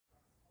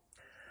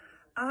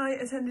I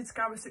attended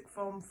Scarborough Sixth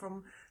Form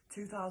from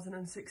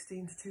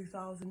 2016 to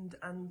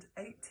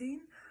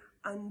 2018,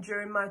 and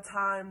during my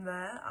time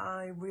there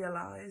I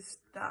realised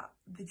that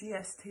the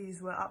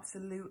GSTs were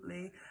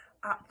absolutely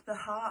at the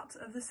heart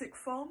of the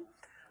sixth form.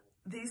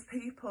 These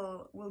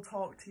people will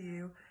talk to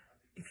you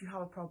if you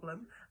have a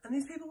problem, and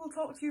these people will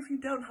talk to you if you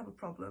don't have a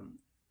problem.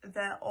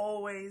 They're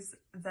always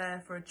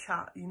there for a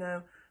chat, you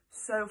know,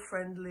 so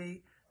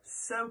friendly,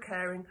 so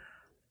caring.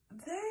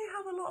 They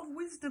have a lot of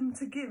wisdom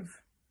to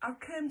give. I've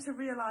come to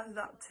realise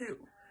that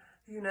too.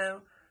 You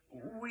know,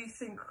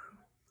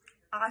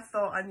 I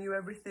thought I knew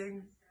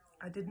everything.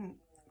 I didn't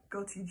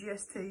go to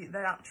GST, they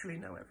actually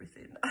know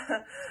everything.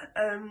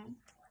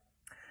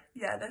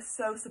 Yeah, they're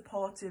so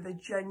supportive, they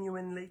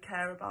genuinely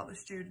care about the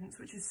students,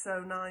 which is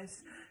so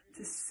nice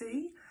to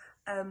see.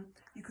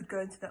 You could go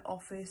into their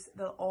office,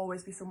 there'll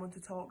always be someone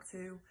to talk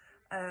to.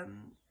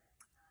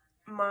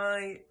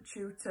 My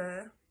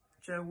tutor,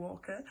 Joe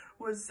Walker,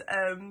 was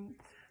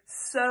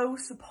so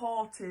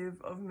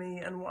supportive of me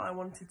and what I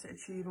wanted to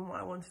achieve and what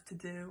I wanted to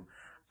do,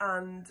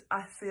 and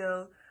I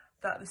feel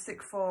that the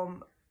sixth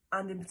form,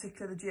 and in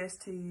particular the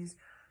GSTs,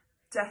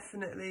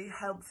 definitely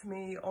helped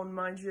me on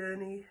my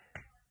journey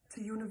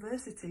to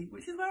university,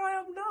 which is where I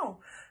am now.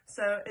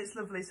 So it's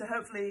lovely. So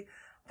hopefully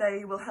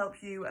they will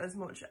help you as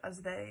much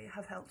as they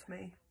have helped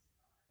me.